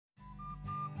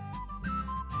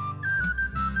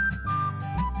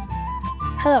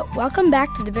Hello, welcome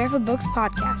back to the Barefoot Books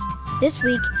podcast. This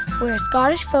week, we're a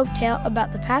Scottish folktale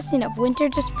about the passing of winter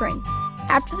to spring.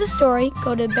 After the story,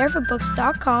 go to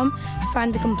barefootbooks.com to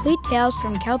find the complete tales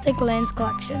from Celtic Lands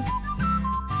collection.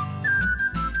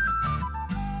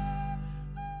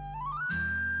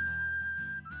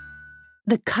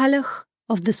 The Cailleach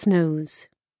of the Snows,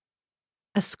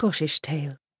 a Scottish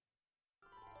tale.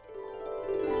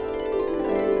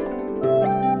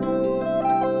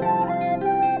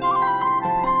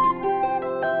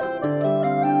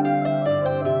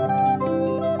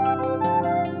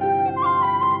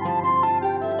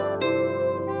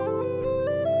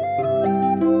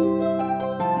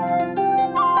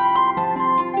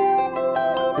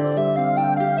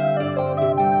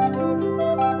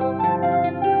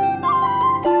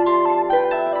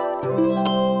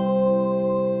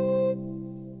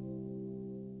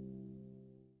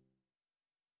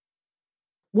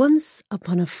 Once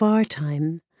upon a far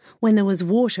time, when there was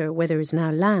water where there is now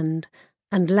land,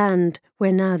 and land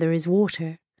where now there is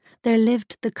water, there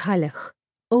lived the Cailleach,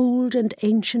 old and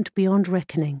ancient beyond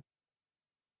reckoning.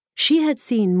 She had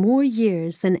seen more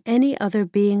years than any other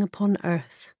being upon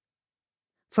earth.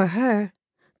 For her,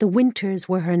 the winters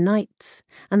were her nights,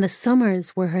 and the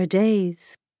summers were her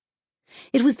days.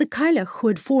 It was the Cailleach who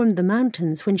had formed the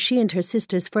mountains when she and her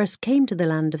sisters first came to the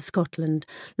land of Scotland,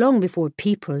 long before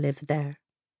people lived there.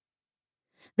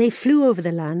 They flew over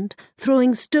the land,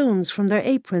 throwing stones from their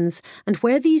aprons, and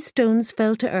where these stones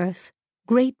fell to earth,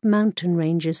 great mountain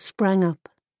ranges sprang up.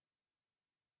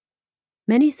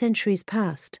 Many centuries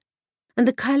passed, and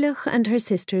the Cailleach and her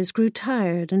sisters grew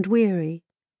tired and weary.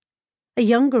 A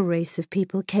younger race of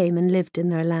people came and lived in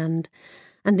their land,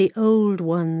 and the old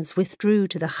ones withdrew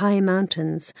to the high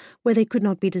mountains, where they could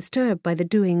not be disturbed by the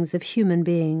doings of human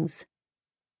beings.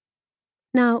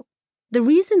 Now, the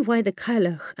reason why the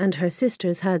Cailleach and her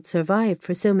sisters had survived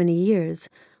for so many years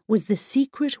was the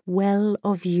secret well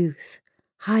of youth,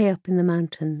 high up in the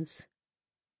mountains.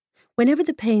 Whenever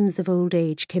the pains of old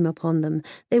age came upon them,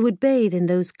 they would bathe in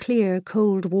those clear,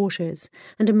 cold waters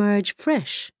and emerge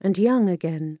fresh and young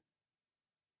again.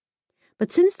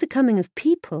 But since the coming of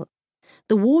people,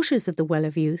 the waters of the well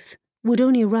of youth would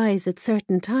only rise at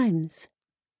certain times.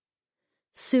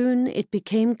 Soon it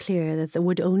became clear that there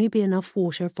would only be enough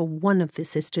water for one of the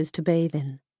sisters to bathe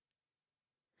in.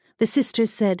 The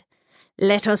sisters said,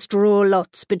 "Let us draw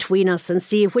lots between us and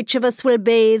see which of us will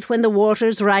bathe when the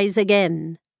waters rise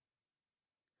again."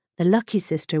 The lucky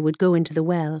sister would go into the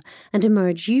well and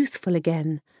emerge youthful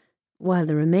again, while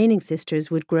the remaining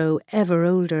sisters would grow ever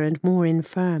older and more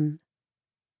infirm.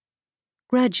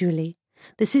 Gradually,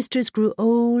 the sisters grew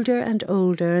older and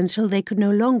older until they could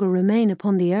no longer remain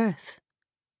upon the earth.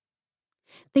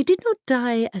 They did not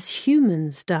die as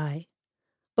humans die,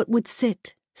 but would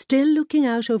sit, still looking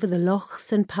out over the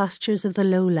lochs and pastures of the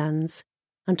lowlands,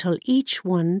 until each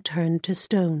one turned to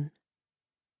stone.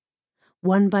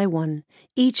 One by one,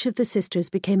 each of the sisters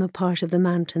became a part of the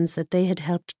mountains that they had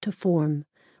helped to form,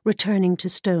 returning to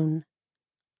stone,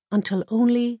 until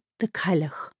only the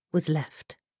Cailleach was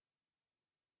left.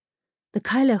 The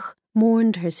Cailleach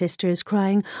mourned her sisters,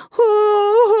 crying,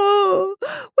 "Oh,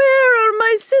 where are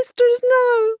my sisters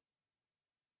now?"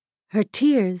 Her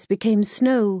tears became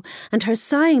snow, and her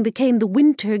sighing became the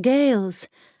winter gales,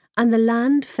 and the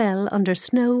land fell under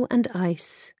snow and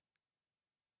ice.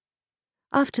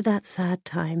 After that sad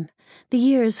time, the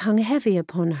years hung heavy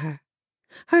upon her.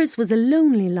 Hers was a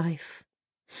lonely life.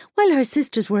 While her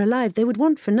sisters were alive, they would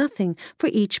want for nothing, for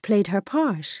each played her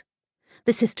part.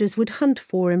 The sisters would hunt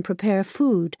for and prepare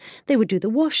food. They would do the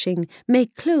washing,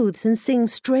 make clothes, and sing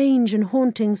strange and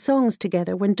haunting songs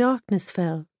together when darkness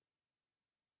fell.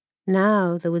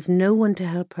 Now there was no one to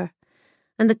help her,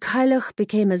 and the Cailleach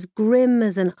became as grim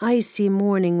as an icy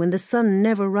morning when the sun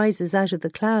never rises out of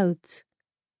the clouds.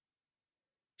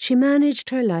 She managed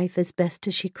her life as best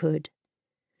as she could.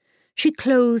 She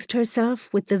clothed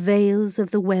herself with the veils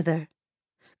of the weather,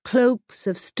 cloaks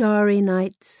of starry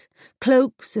nights,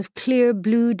 cloaks of clear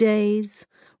blue days,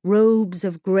 robes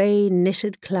of grey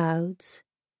knitted clouds.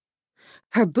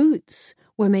 Her boots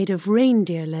were made of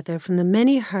reindeer leather from the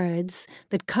many herds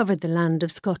that covered the land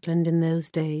of Scotland in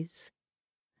those days.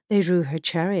 They drew her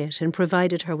chariot and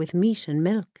provided her with meat and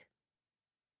milk.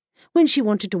 When she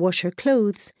wanted to wash her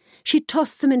clothes, she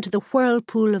tossed them into the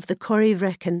whirlpool of the Corrie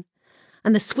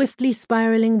and the swiftly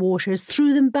spiralling waters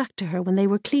threw them back to her when they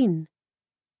were clean.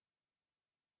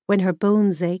 When her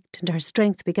bones ached and her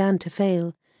strength began to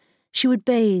fail, she would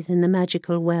bathe in the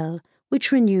magical well,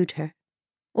 which renewed her,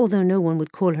 although no one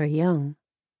would call her young.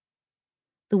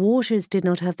 The waters did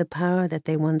not have the power that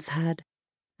they once had,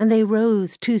 and they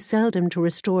rose too seldom to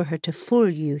restore her to full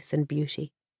youth and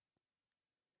beauty.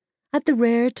 At the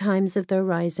rare times of their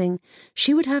rising,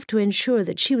 she would have to ensure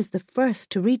that she was the first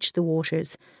to reach the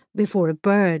waters before a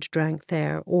bird drank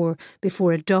there or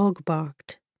before a dog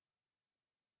barked.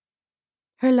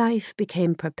 Her life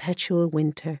became perpetual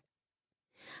winter.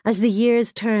 As the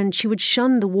years turned, she would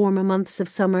shun the warmer months of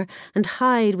summer and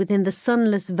hide within the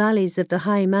sunless valleys of the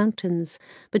high mountains,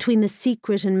 between the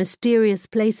secret and mysterious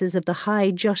places of the high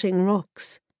jutting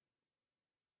rocks.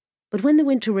 But when the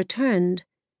winter returned,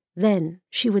 then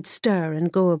she would stir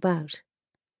and go about.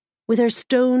 With her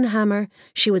stone hammer,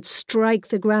 she would strike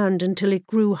the ground until it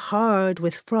grew hard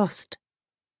with frost.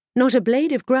 Not a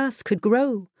blade of grass could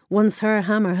grow once her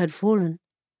hammer had fallen.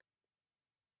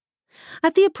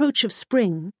 At the approach of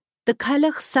spring, the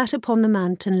Cailleach sat upon the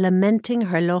mountain lamenting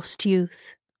her lost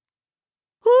youth.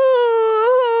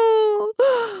 "Oh,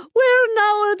 where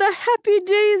now are the happy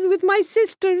days with my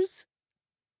sisters?"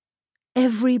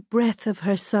 Every breath of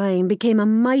her sighing became a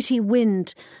mighty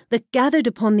wind that gathered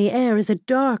upon the air as a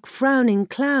dark, frowning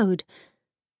cloud.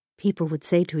 People would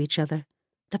say to each other,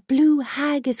 "The blue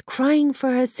hag is crying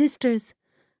for her sisters,"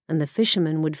 and the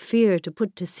fishermen would fear to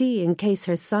put to sea in case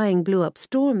her sighing blew up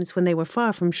storms when they were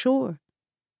far from shore.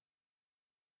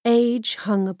 Age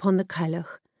hung upon the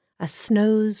Cailleach as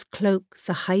snows cloak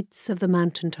the heights of the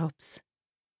mountain tops.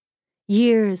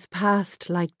 Years passed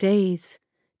like days,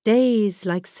 days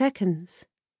like seconds.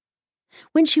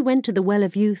 When she went to the Well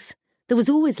of Youth, there was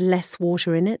always less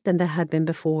water in it than there had been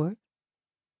before.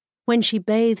 When she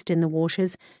bathed in the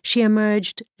waters, she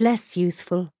emerged less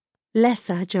youthful, less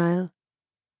agile.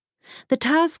 The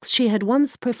tasks she had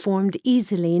once performed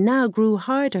easily now grew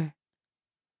harder.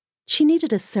 She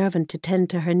needed a servant to tend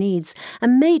to her needs, a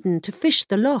maiden to fish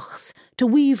the lochs, to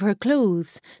weave her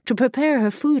clothes, to prepare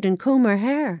her food and comb her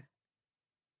hair.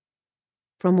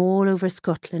 From all over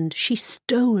Scotland, she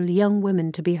stole young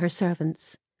women to be her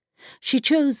servants. She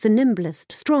chose the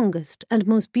nimblest, strongest, and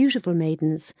most beautiful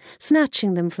maidens,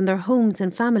 snatching them from their homes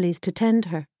and families to tend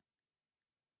her.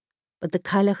 But the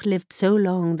Cailleach lived so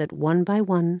long that one by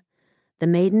one, the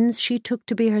maidens she took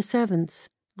to be her servants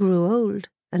grew old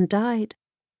and died.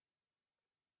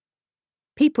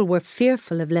 People were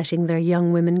fearful of letting their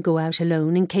young women go out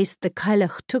alone in case the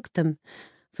Cailleach took them,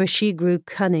 for she grew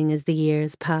cunning as the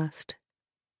years passed.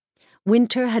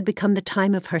 Winter had become the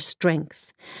time of her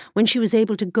strength, when she was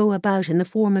able to go about in the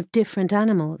form of different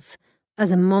animals,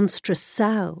 as a monstrous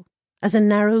sow, as a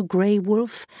narrow grey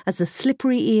wolf, as a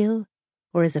slippery eel,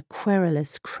 or as a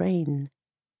querulous crane.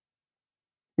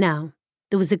 Now,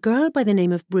 there was a girl by the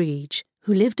name of Breege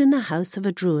who lived in the house of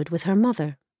a druid with her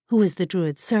mother, who was the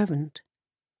druid's servant.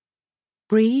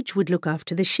 Breege would look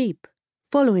after the sheep,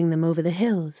 following them over the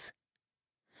hills.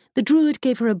 The druid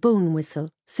gave her a bone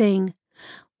whistle, saying,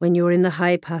 "When you're in the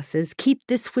high passes, keep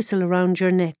this whistle around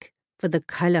your neck, for the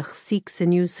Cailleach seeks a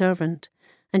new servant,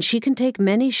 and she can take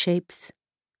many shapes.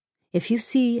 If you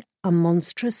see a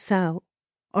monstrous sow,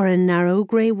 or a narrow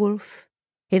grey wolf,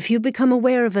 if you become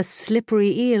aware of a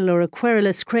slippery eel or a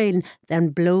querulous crane, then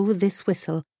blow this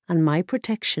whistle, and my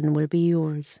protection will be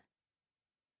yours."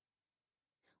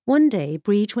 One day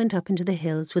Breege went up into the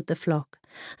hills with the flock,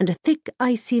 and a thick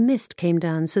icy mist came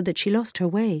down so that she lost her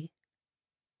way.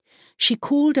 She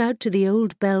called out to the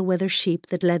old bellwether sheep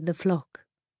that led the flock.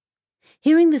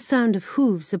 Hearing the sound of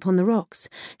hooves upon the rocks,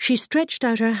 she stretched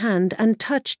out her hand and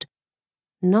touched,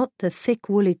 not the thick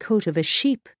woolly coat of a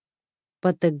sheep,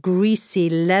 but the greasy,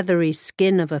 leathery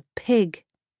skin of a pig.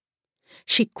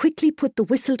 She quickly put the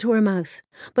whistle to her mouth,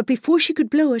 but before she could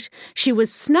blow it, she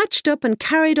was snatched up and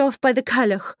carried off by the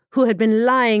Cailleach, who had been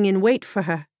lying in wait for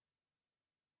her.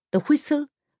 The whistle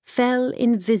fell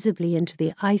invisibly into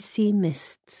the icy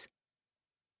mists.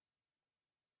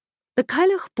 The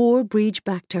Cailleach bore Breege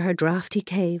back to her draughty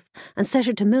cave and set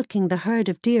her to milking the herd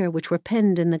of deer which were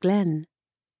penned in the glen.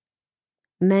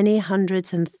 Many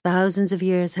hundreds and thousands of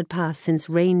years had passed since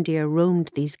reindeer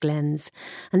roamed these glens,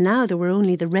 and now there were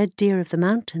only the red deer of the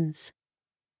mountains.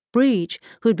 Breege,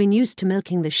 who had been used to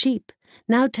milking the sheep,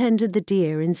 now tended the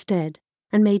deer instead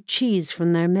and made cheese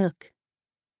from their milk.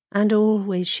 And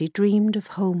always she dreamed of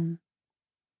home.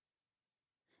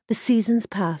 The seasons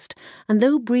passed, and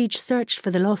though Breege searched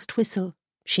for the lost whistle,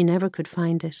 she never could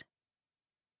find it.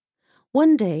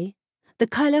 One day, the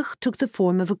Cailleach took the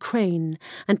form of a crane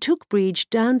and took Breege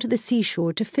down to the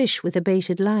seashore to fish with a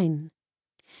baited line.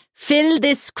 "Fill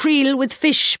this creel with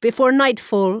fish before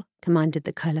nightfall," commanded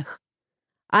the Cailleach.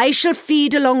 "I shall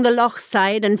feed along the loch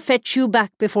side and fetch you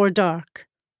back before dark."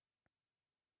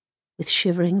 With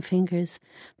shivering fingers,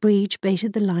 Breege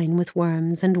baited the line with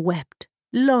worms and wept,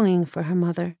 longing for her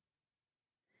mother.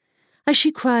 As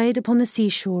she cried upon the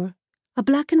seashore, a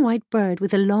black and white bird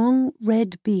with a long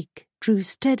red beak drew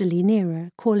steadily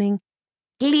nearer, calling,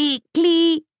 Glee,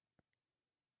 glee!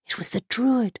 It was the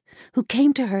druid who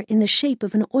came to her in the shape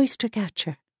of an oyster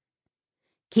catcher.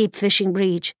 Keep fishing,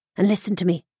 Breege, and listen to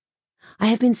me. I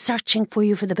have been searching for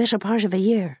you for the better part of a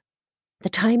year. The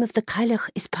time of the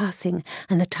Cailleach is passing,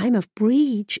 and the time of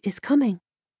Breege is coming.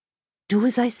 Do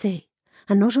as I say,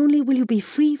 and not only will you be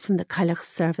free from the Cailleach's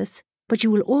service, but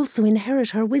you will also inherit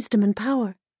her wisdom and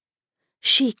power.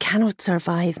 She cannot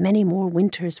survive many more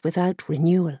winters without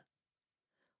renewal.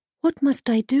 What must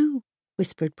I do?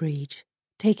 Whispered Breege,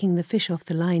 taking the fish off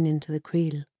the line into the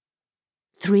creel.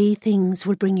 3 things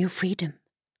will bring you freedom.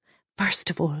 First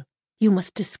of all, you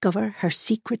must discover her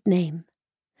secret name.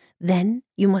 Then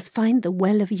you must find the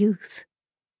Well of Youth.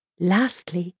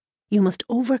 Lastly, you must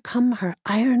overcome her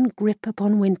iron grip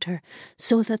upon winter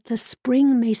so that the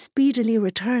spring may speedily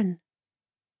return.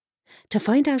 To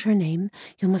find out her name,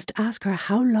 you must ask her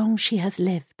how long she has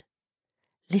lived.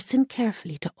 Listen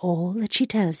carefully to all that she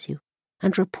tells you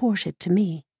and report it to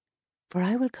me, for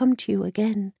I will come to you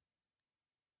again.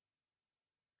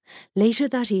 Later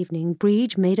that evening,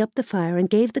 Breege made up the fire and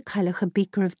gave the Cailleach a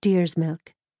beaker of deer's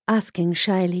milk, asking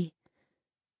shyly,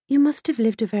 You must have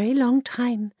lived a very long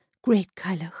time, great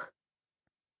Cailleach.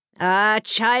 Ah,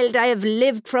 child, I have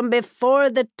lived from before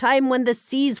the time when the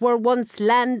seas were once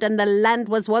land and the land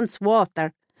was once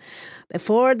water,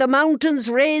 before the mountains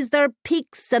raised their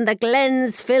peaks and the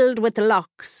glens filled with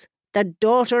lochs. The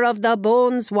daughter of the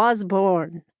bones was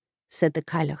born, said the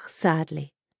Cailleach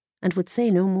sadly, and would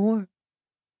say no more.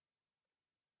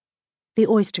 The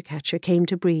oyster catcher came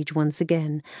to Breege once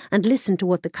again and listened to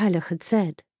what the Cailleach had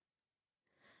said.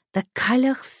 The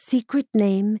Cailleach's secret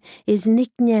name is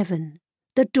Niamh,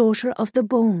 the daughter of the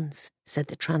bones, said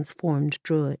the transformed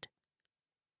druid.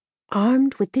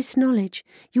 Armed with this knowledge,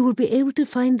 you will be able to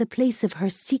find the place of her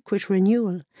secret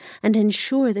renewal and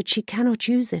ensure that she cannot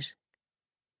use it.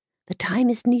 The time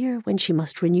is near when she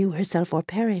must renew herself or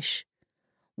perish.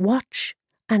 Watch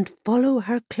and follow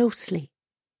her closely.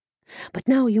 But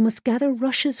now you must gather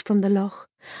rushes from the loch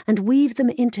and weave them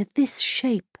into this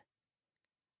shape.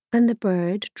 And the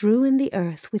bird drew in the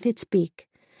earth with its beak,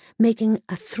 making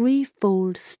a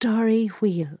 3-fold starry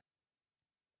wheel.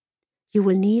 You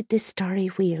will need this starry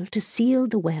wheel to seal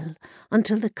the well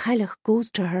until the Cailleach goes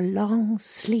to her long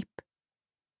sleep.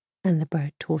 And the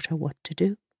bird taught her what to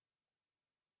do.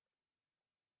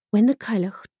 When the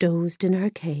Cailleach dozed in her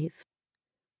cave,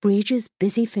 Breege's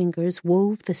busy fingers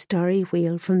wove the starry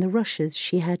wheel from the rushes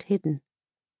she had hidden.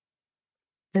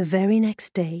 The very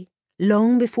next day,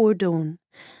 long before dawn,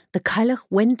 the Cailleach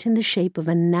went in the shape of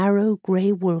a narrow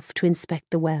grey wolf to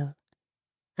inspect the well,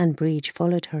 and Breege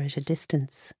followed her at a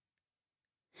distance.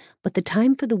 But the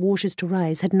time for the waters to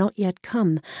rise had not yet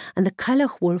come, and the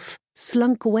Cailleach wolf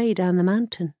slunk away down the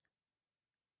mountain.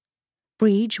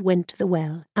 Breege went to the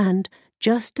well, and,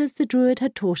 just as the druid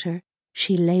had taught her,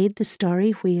 she laid the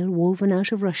starry wheel woven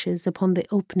out of rushes upon the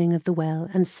opening of the well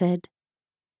and said,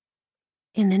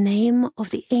 In the name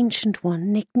of the Ancient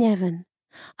One, Niamh,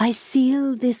 I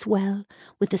seal this well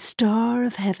with the star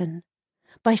of heaven.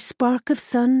 By spark of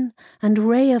sun and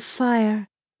ray of fire,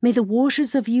 may the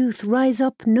waters of youth rise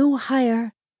up no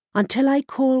higher, until I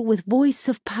call with voice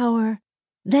of power,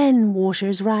 then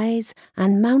waters rise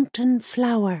and mountain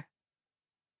flower.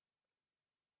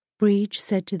 Breege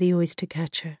said to the oyster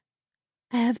catcher,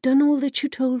 I have done all that you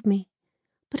told me,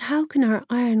 but how can our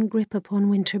iron grip upon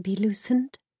winter be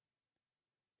loosened?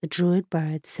 The druid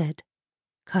bird said,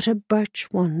 Cut a birch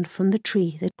wand from the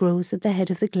tree that grows at the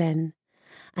head of the glen,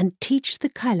 and teach the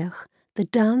Cailleach the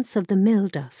dance of the mill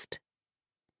dust.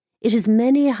 It is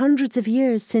many hundreds of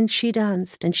years since she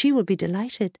danced, and she will be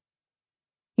delighted.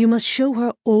 You must show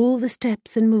her all the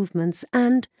steps and movements,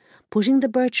 and, putting the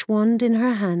birch wand in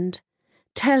her hand,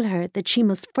 tell her that she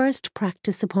must first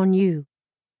practice upon you.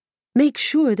 Make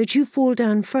sure that you fall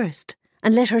down first,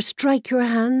 and let her strike your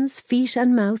hands, feet,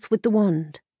 and mouth with the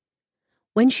wand.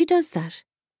 When she does that,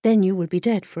 then you will be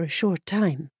dead for a short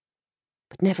time.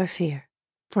 But never fear,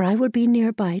 for I will be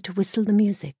nearby to whistle the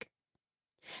music.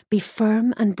 Be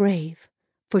firm and brave,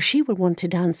 for she will want to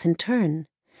dance in turn,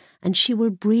 and she will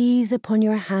breathe upon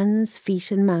your hands,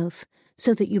 feet, and mouth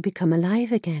so that you become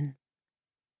alive again.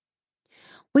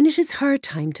 When it is her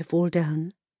time to fall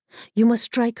down, you must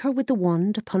strike her with the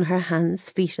wand upon her hands,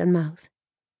 feet, and mouth,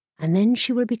 and then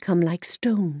she will become like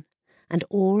stone, and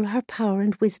all her power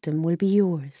and wisdom will be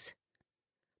yours.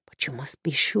 But you must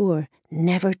be sure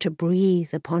never to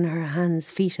breathe upon her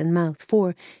hands, feet, and mouth,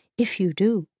 for, if you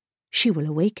do, she will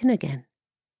awaken again.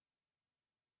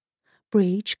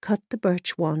 Breege cut the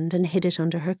birch wand and hid it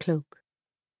under her cloak.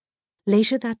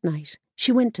 Later that night,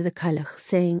 she went to the Cailleach,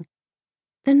 saying,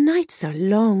 The nights are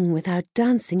long without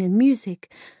dancing and music.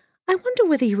 I wonder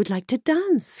whether you would like to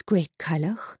dance, great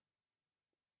Cailleach.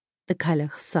 The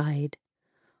Cailleach sighed.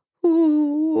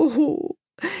 Oh,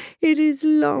 it is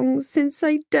long since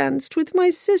I danced with my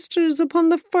sisters upon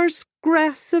the first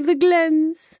grass of the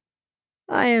glens.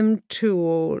 I am too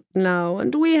old now,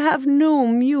 and we have no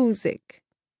music.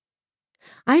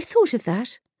 I've thought of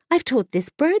that. I've taught this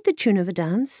bird the tune of a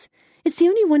dance. It's the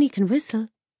only one he can whistle.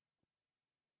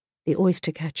 The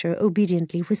oyster-catcher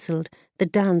obediently whistled the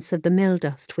dance of the mill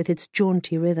dust with its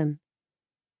jaunty rhythm.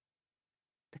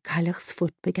 The Cailleach's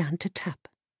foot began to tap,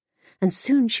 and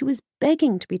soon she was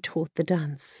begging to be taught the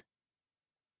dance.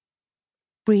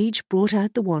 Breege brought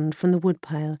out the wand from the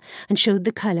woodpile and showed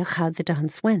the Cailleach how the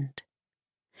dance went.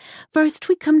 First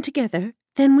we come together,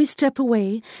 then we step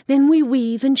away, then we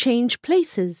weave and change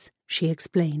places, she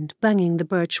explained, banging the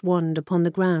birch wand upon the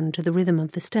ground to the rhythm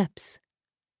of the steps.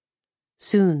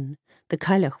 Soon the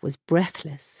Cailleach was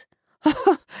breathless.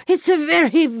 Oh, it's a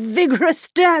very vigorous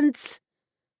dance.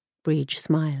 Breege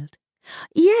smiled.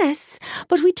 Yes,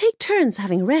 but we take turns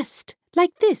having a rest,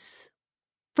 like this.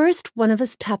 First one of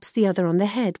us taps the other on the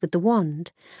head with the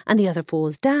wand, and the other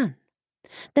falls down.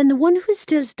 Then the one who is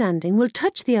still standing will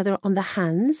touch the other on the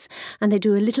hands, and they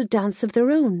do a little dance of their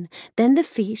own, then the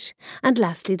feet, and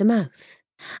lastly the mouth.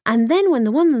 And then when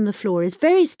the one on the floor is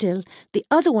very still, the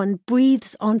other one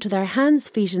breathes onto their hands,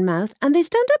 feet and mouth, and they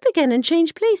stand up again and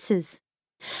change places.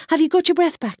 Have you got your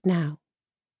breath back now?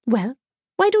 Well,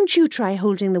 why don't you try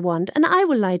holding the wand, and I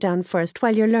will lie down first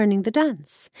while you're learning the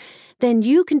dance. Then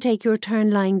you can take your turn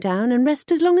lying down and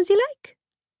rest as long as you like.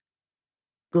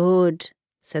 Good,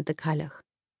 said the Cailleach.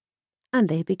 And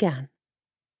they began.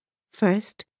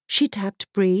 First, she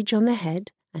tapped Breege on the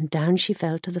head, and down she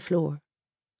fell to the floor.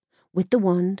 With the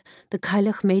wand, the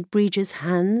Cailleach made Breege's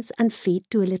hands and feet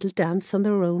do a little dance on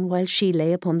their own while she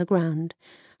lay upon the ground,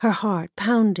 her heart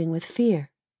pounding with fear.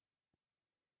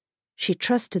 She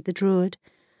trusted the Druid,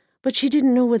 but she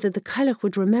didn't know whether the Cailleach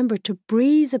would remember to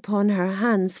breathe upon her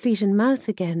hands, feet and mouth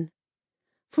again.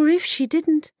 For if she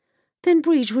didn't, then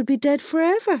Breege would be dead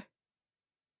forever.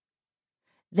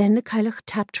 Then the Cailleach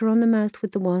tapped her on the mouth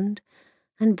with the wand,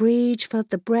 and Breege felt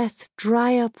the breath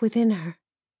dry up within her.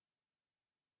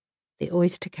 The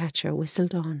oyster-catcher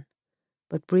whistled on,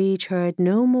 but Breege heard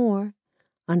no more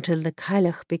until the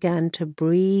Cailleach began to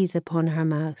breathe upon her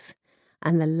mouth,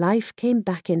 and the life came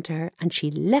back into her, and she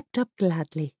leapt up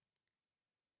gladly.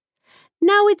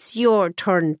 Now it's your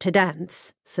turn to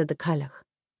dance, said the Cailleach,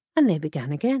 and they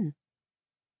began again.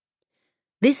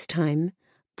 This time,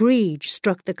 Breege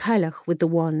struck the Cailleach with the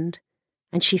wand,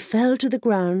 and she fell to the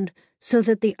ground so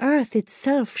that the earth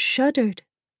itself shuddered.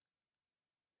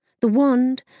 The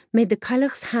wand made the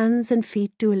Cailleach's hands and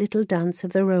feet do a little dance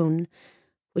of their own,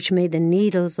 which made the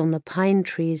needles on the pine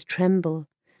trees tremble,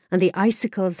 and the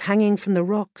icicles hanging from the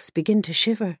rocks begin to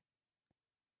shiver.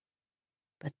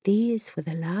 But these were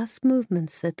the last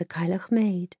movements that the Cailleach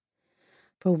made,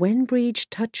 for when Breege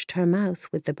touched her mouth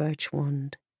with the birch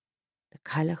wand, the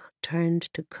Cailleach turned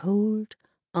to cold,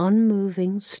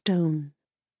 unmoving stone.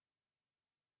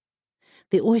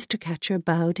 The oyster-catcher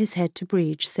bowed his head to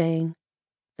Breege, saying,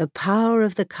 The power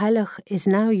of the Cailleach is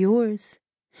now yours.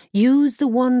 Use the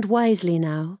wand wisely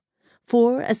now,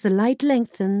 for as the light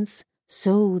lengthens,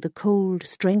 so the cold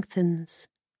strengthens.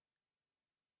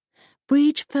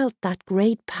 Breege felt that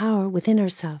great power within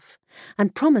herself,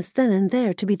 and promised then and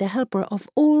there to be the helper of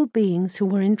all beings who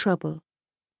were in trouble.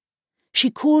 She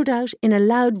called out in a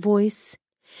loud voice,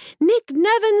 Nick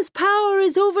Nevin's power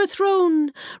is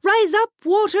overthrown. Rise up,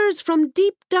 waters, from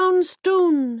deep down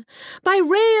stone. By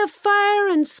ray of fire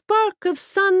and spark of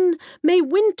sun, may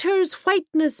winter's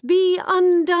whiteness be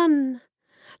undone.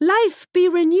 Life be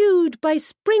renewed by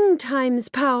springtime's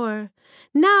power.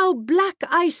 Now black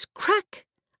ice crack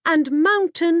and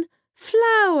mountain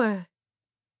flower.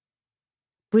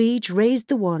 Breege raised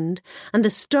the wand, and the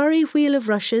starry wheel of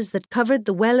rushes that covered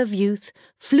the well of youth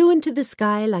flew into the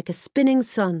sky like a spinning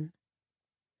sun.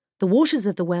 The waters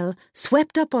of the well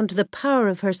swept up onto the power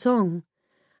of her song,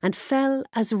 and fell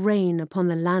as rain upon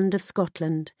the land of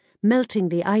Scotland, melting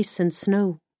the ice and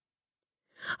snow.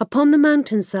 Upon the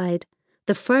mountainside,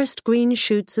 the first green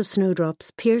shoots of snowdrops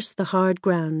pierced the hard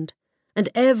ground, and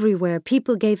everywhere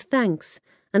people gave thanks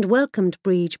and welcomed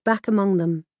Breege back among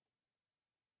them.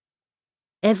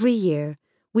 Every year,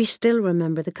 we still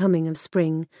remember the coming of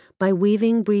spring by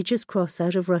weaving Breege's cross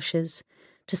out of rushes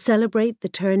to celebrate the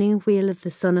turning wheel of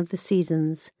the sun of the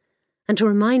seasons and to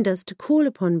remind us to call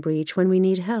upon Breege when we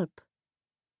need help.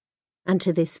 And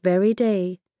to this very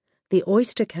day, the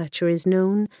oyster-catcher is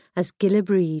known as Gilla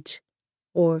Breege,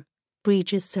 or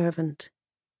Breege's servant.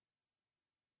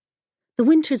 The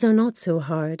winters are not so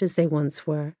hard as they once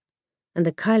were, and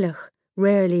the Cailleach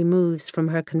rarely moves from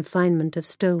her confinement of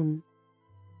stone.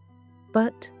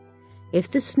 But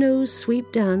if the snows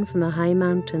sweep down from the high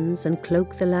mountains and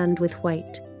cloak the land with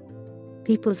white,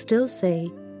 people still say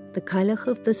the Cailleach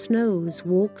of the snows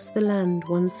walks the land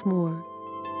once more.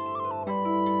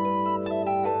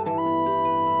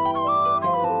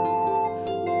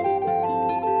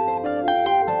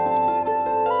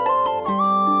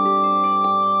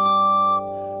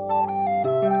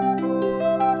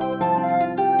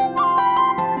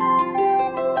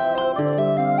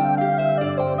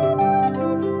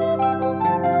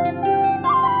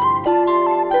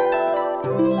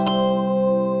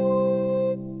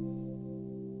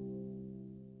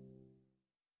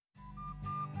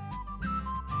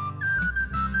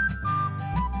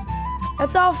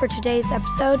 That's all for today's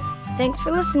episode. Thanks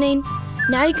for listening.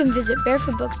 Now you can visit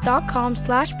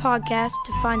barefootbooks.com/podcast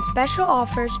to find special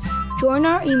offers, join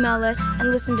our email list,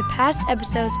 and listen to past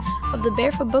episodes of the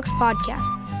Barefoot Books podcast.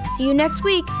 See you next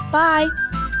week. Bye.